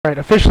Alright,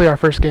 officially our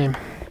first game.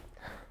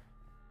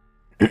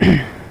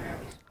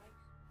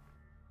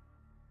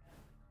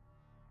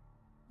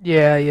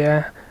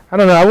 Yeah. I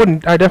don't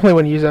know, I definitely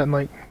wouldn't use that in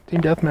like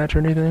team deathmatch or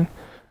anything.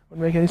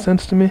 Wouldn't make any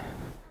sense to me.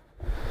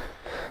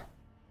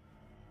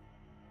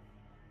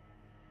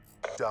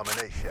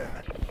 Domination.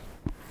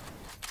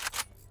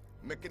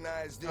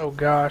 Oh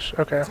gosh,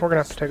 okay, we're gonna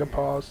have to take a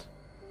pause.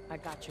 I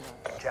got you.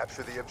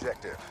 Capture the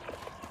objective.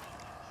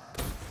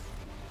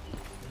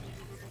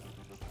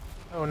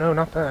 Oh no,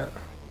 not that.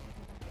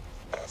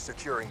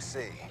 Securing C.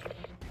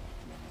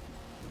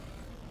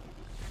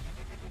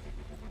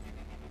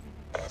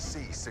 C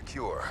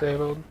secure.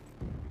 Disabled.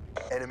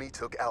 Enemy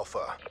took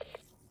Alpha.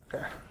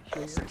 Okay.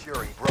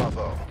 Securing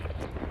Bravo.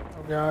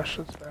 Oh gosh,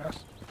 that's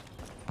fast.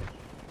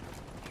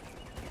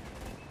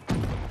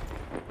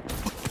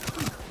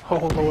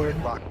 Oh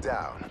lord. Locked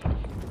down.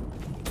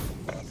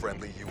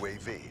 Friendly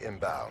UAV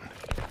inbound.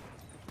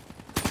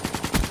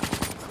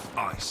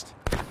 Iced.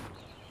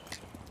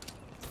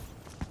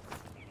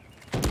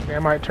 Okay, I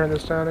might turn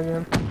this down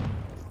again.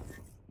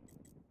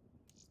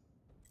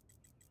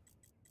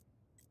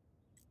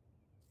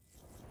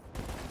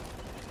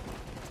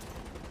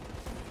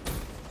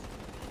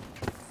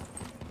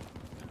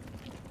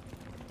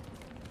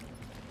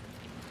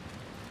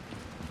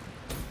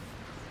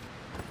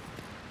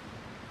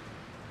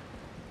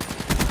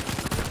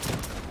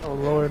 Oh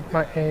lord,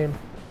 my aim.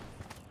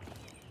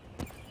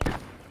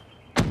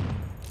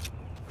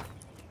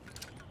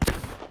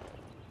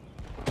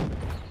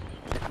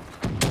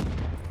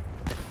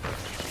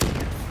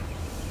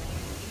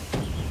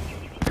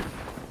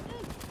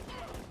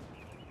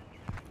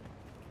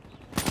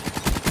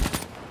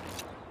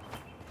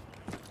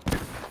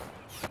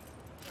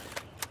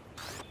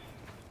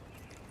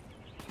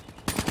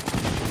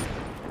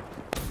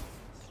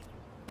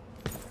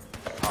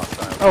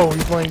 Oh,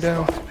 he's laying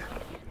down.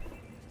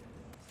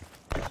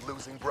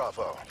 Losing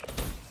Bravo.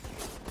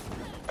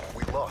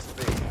 We lost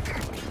B.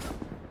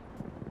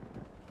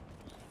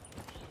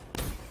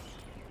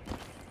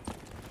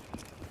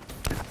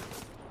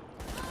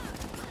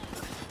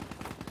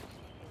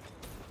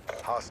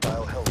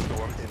 Hostile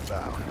Hellstorm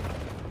inbound.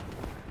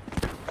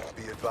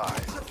 Be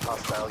advised,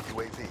 hostile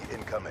UAV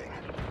incoming.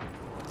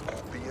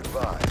 Be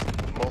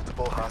advised,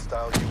 multiple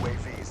hostile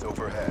UAVs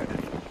overhead.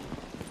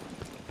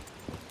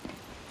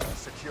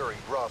 Securing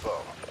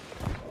Bravo.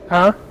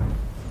 Huh?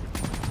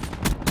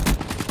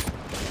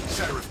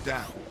 Sheriff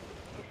down.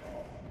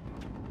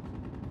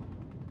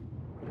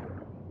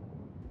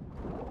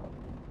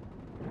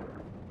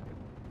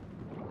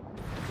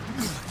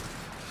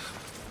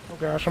 Oh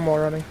gosh, I'm all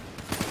running.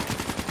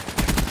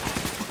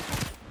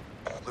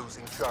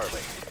 Losing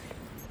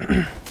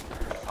Charlie.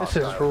 This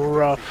is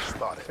rough,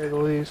 to say the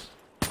least.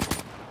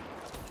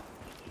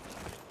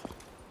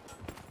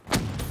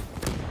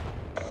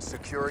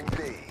 Securing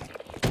B.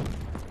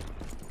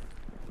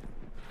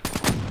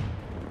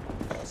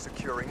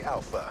 Securing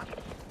Alpha.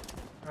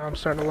 I'm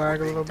starting to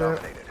lag a little bit.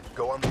 Dominated.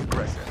 Go on the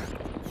aggression.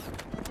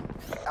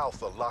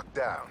 Alpha locked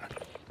down.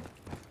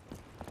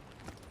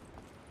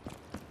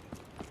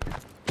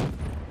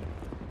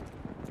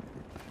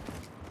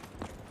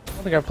 I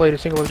don't think I've played a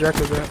single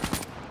objective yet.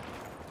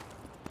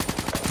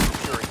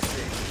 Securing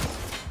C.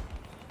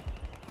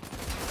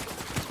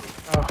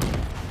 Oh,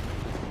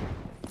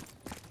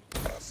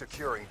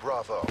 Securing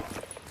Bravo.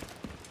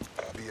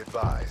 Be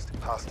advised,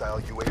 hostile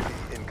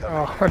UAV incoming.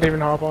 oh, I didn't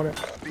even hop on it.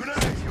 Be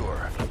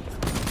secure.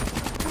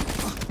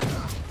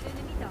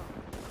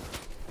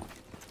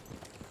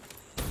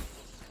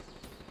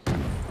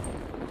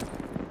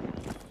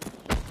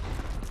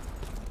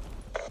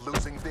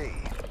 Losing B.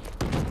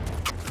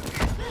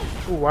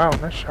 Oh wow,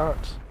 nice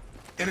shots.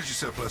 Energy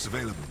surplus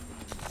available.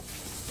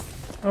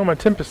 Oh, my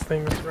Tempest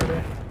thing is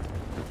ready.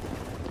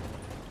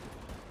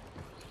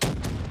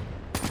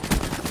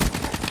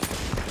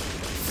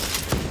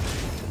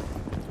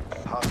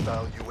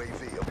 Hostile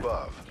UAV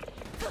above.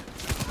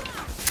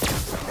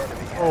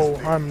 Enemy has Oh,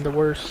 B. I'm the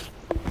worst.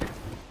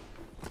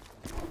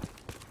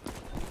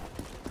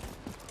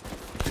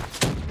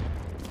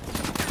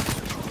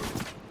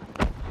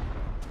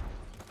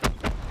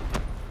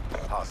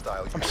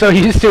 Hostile I'm so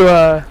used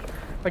to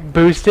like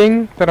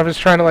boosting that I'm just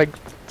trying to like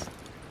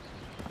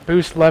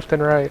boost left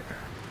and right,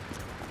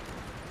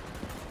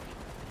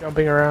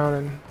 jumping around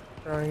and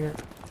throwing it.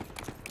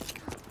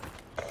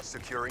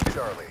 Securing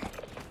Charlie.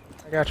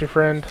 I got you,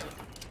 friend.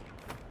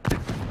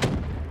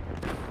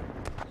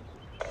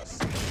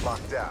 C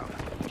locked down.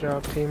 Good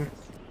job, team.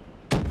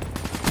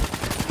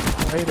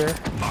 Oh, hey there.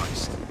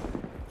 Iced.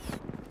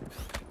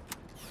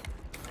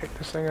 Pick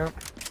this thing up.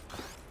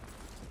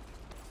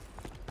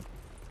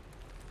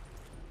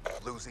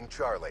 Losing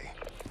Charlie.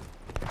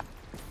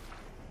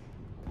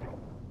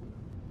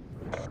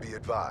 Be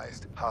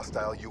advised,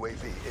 hostile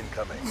UAV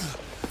incoming.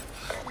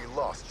 We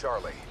lost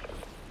Charlie.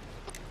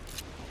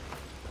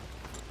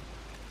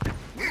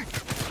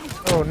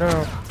 Oh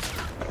no.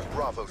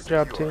 Bravo Good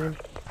job, secure. team.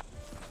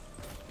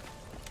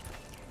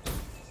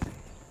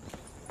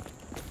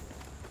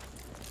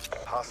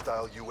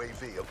 Hostile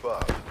UAV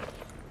above.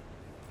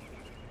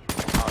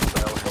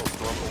 Hostile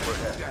Hellstorm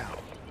overhead.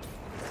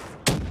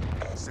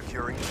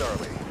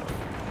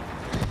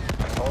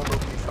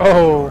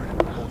 Oh,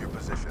 Hold your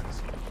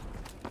positions.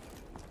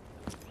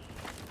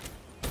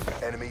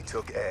 Enemy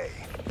took A.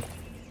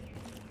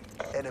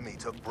 Enemy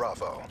took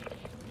Bravo.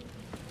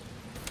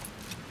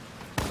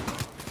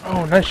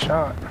 oh, nice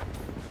shot.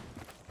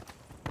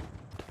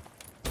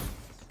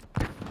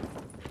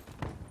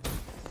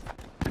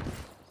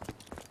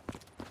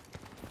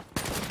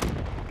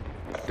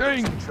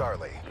 Dang.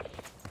 Charlie.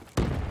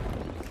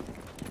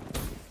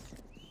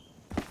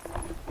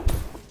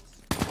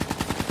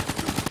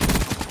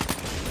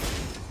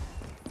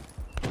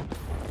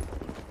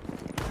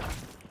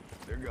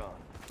 They're gone.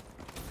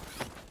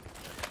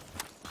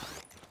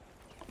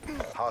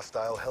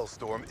 Hostile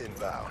Hellstorm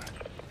inbound.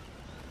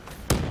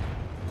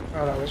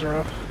 Oh, that was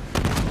rough.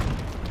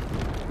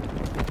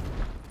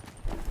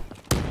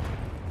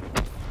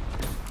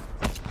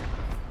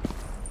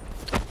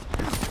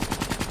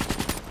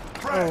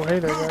 Oh, hey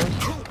there,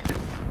 guys.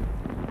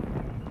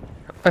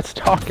 Let's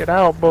talk it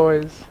out,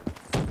 boys.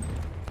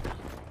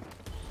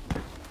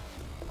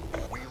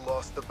 We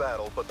lost the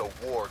battle, but the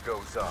war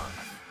goes on.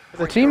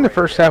 The team, the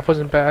first half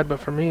wasn't bad, but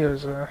for me it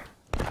was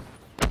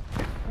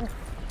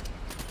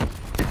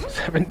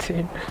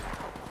 17.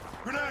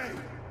 Grenade!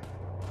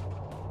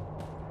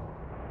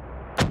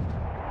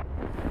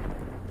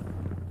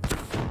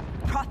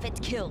 Prophet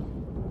kill.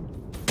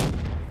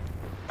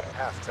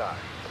 Halftime.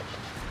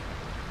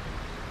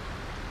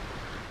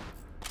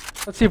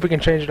 Let's see if we can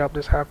change it up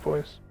this half,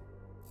 boys.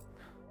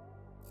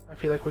 I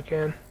feel like we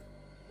can.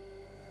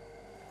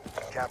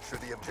 Capture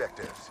the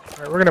objectives.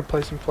 Alright, we're gonna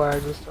play some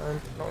flags this time.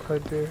 I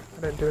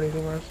didn't do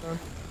anything last time.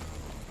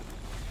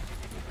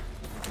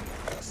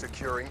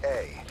 Securing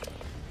A.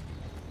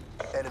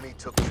 Enemy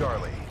took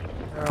Charlie.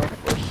 Oh,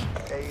 of course.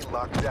 A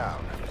locked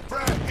down.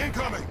 Frag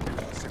incoming!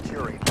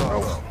 Securing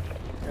Bravo.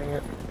 Dang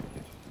it.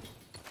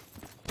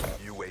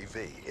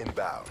 UAV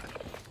inbound.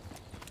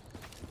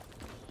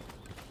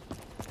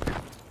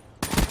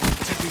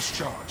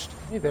 Discharged.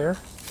 Hey there.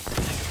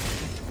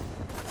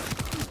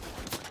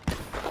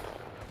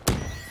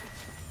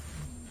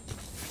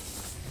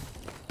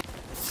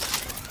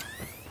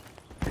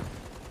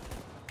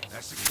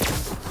 That's the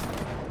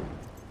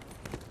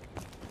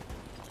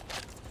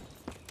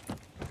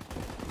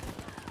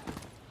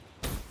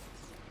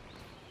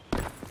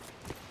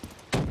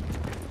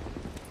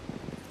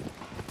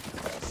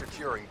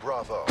Securing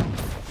Bravo.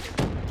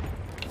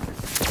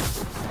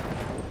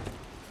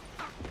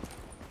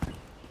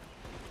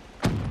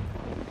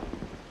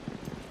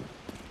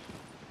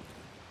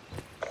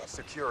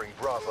 Securing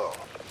Bravo.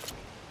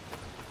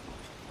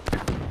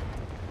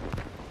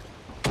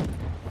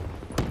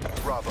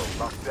 Bravo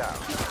locked down.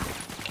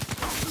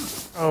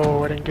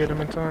 Oh, I didn't get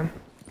him in time.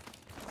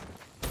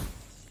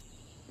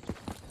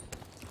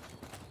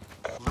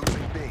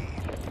 Losing B.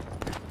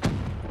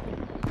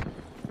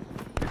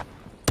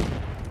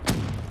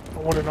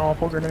 Oh, what an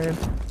awful grenade.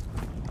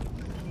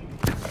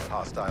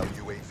 Hostile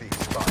UAV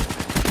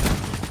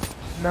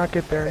spotted. Not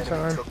get there in Enemy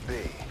time. took B.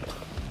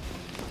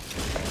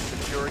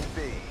 Securing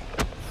B.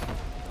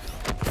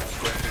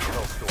 Friendly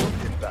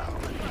Hellstorm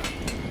inbound.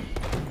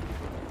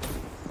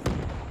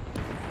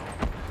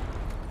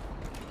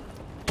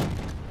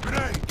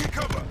 grenade! Get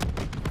cover!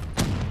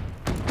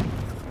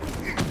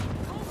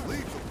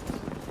 Lethal.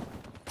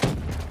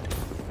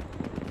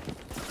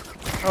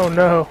 Oh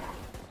no.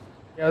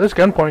 Yeah, this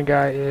gunpoint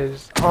guy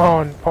is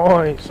on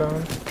point,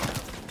 son.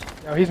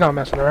 Yo, he's not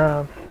messing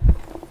around.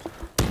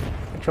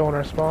 Controlling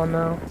our spawn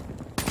now.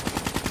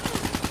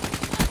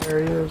 There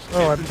he is.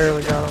 Oh, I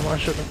barely got him. I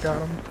shouldn't have got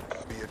him.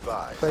 Be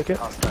advised. Take it.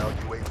 Hostile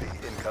UAV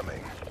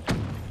incoming.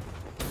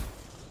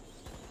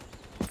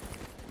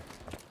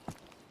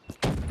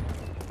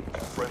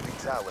 Friendly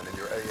Talon in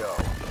your AO.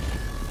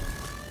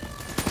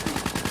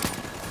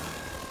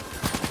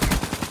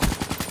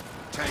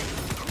 Tank.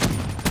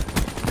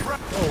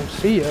 Oh,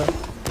 see ya.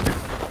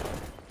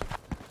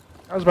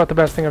 That was about the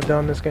best thing I've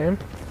done this game.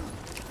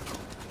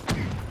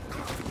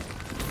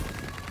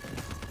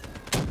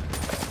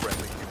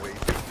 Friendly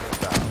UAV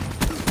inbound.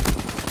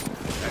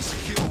 That's the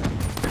kill.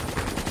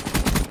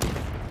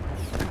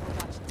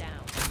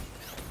 Touchdown.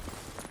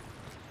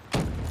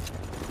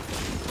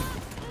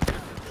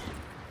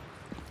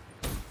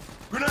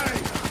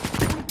 Grenade!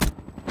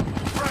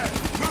 Frag!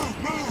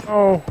 Move!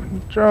 Oh,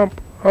 jump.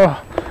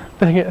 Oh,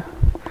 dang it.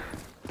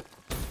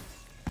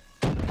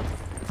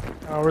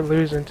 Oh, we're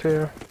losing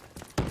too.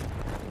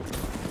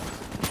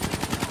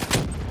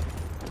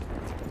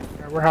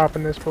 Yeah, we're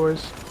hopping this,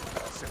 boys.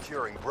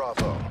 Securing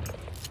Bravo.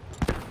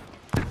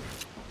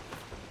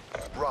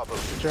 Bravo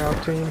Good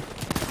job, team.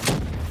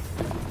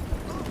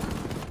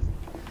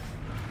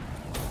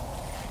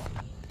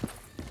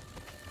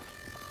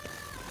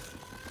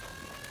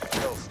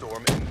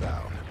 Hellstorm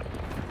inbound.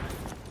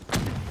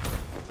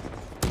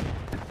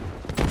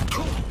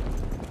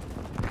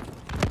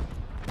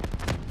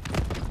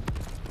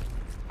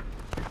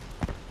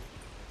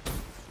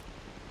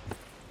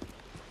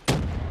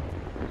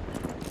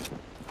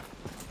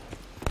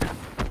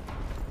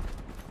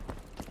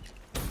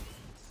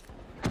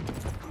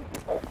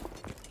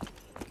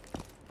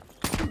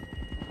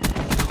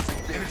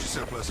 Energy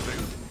surplus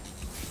available.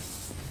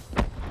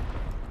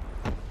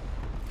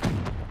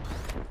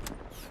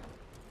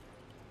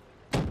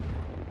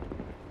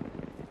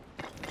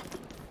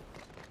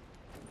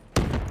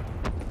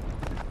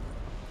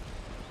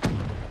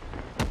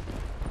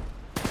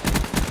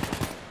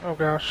 Oh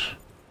gosh.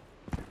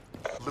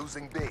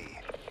 Losing B.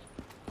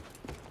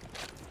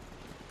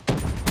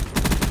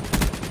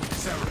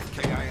 Sarah,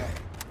 KIA.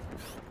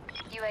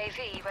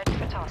 UAV ready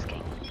for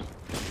tasking.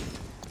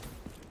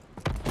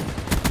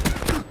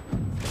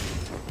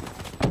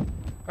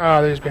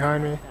 Ah, he's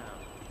behind me.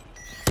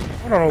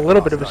 Went on a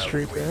little bit of a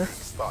streak UAV there.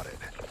 spotted.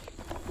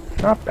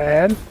 Not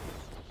bad.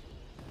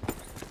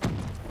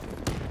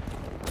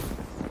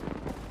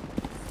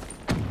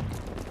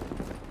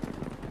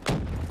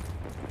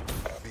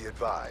 Be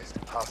advised,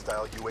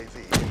 hostile UAV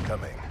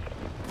incoming.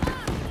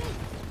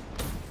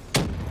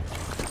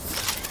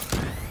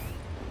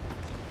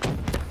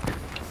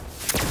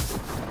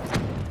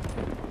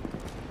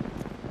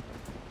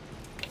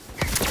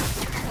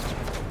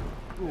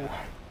 Ooh.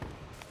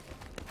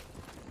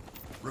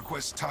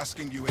 Request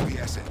tasking UAV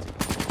asset.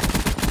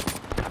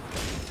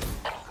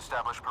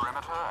 Establish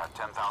perimeter at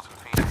 10,000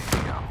 feet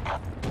ATO.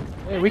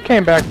 Hey, we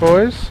came back,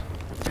 boys.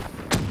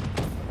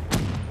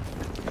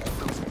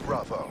 Losing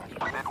Bravo.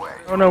 Midway.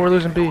 Oh no, we're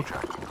losing B.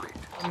 Check complete.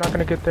 I'm not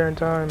gonna get there in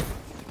time.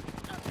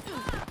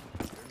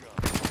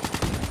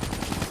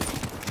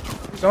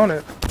 Who's on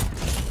it?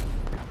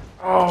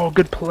 Oh,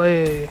 good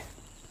play.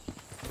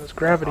 Those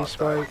gravity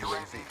Hostile spikes.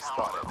 UAV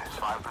spotted.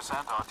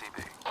 5%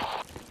 RTB.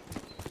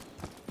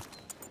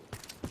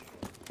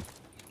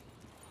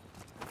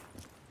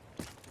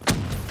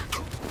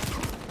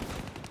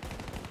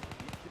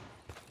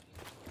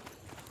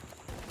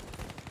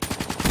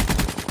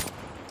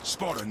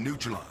 Spotter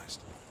neutralized.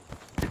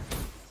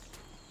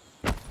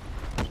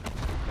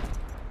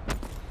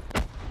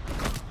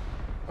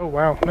 Oh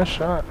wow, nice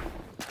shot.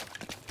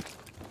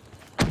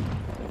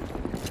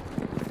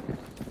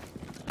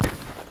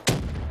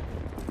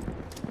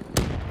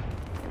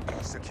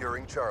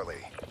 Securing Charlie.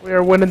 We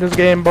are winning this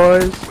game,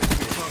 boys.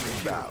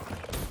 With inbound.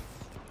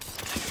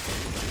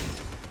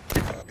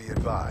 Be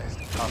advised,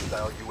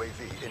 hostile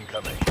UAV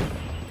incoming.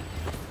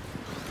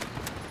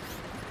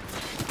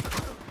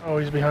 Oh,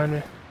 he's behind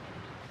me.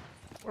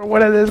 We're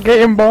winning this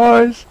game,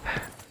 boys.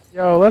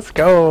 Yo, let's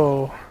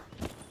go.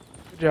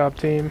 Good job,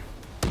 team.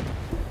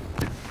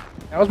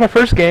 That was my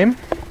first game.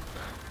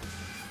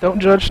 Don't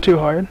judge too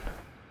hard.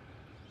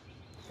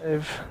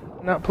 I've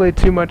not played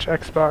too much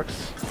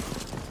Xbox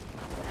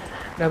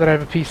now that I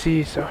have a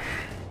PC, so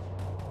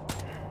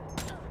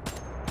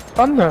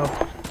fun though.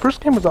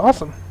 First game was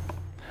awesome.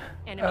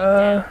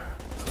 Oh,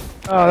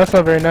 that's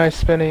not very nice,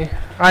 Spinny.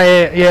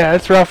 Yeah,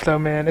 it's rough though,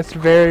 man. It's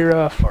very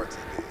rough. RTB.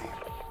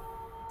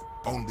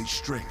 Only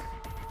strength.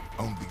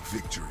 Only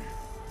victory.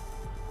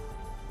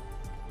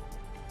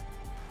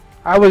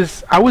 I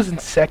was in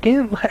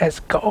second. Let's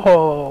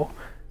go.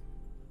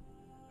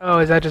 Oh,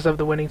 is that just of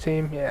the winning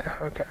team? Yeah.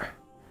 Okay.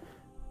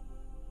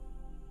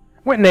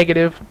 Went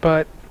negative,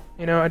 but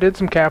you know I did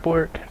some cap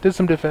work, did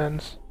some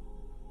defense.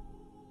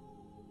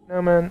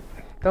 No man,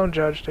 don't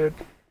judge, dude.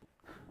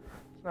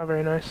 It's not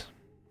very nice.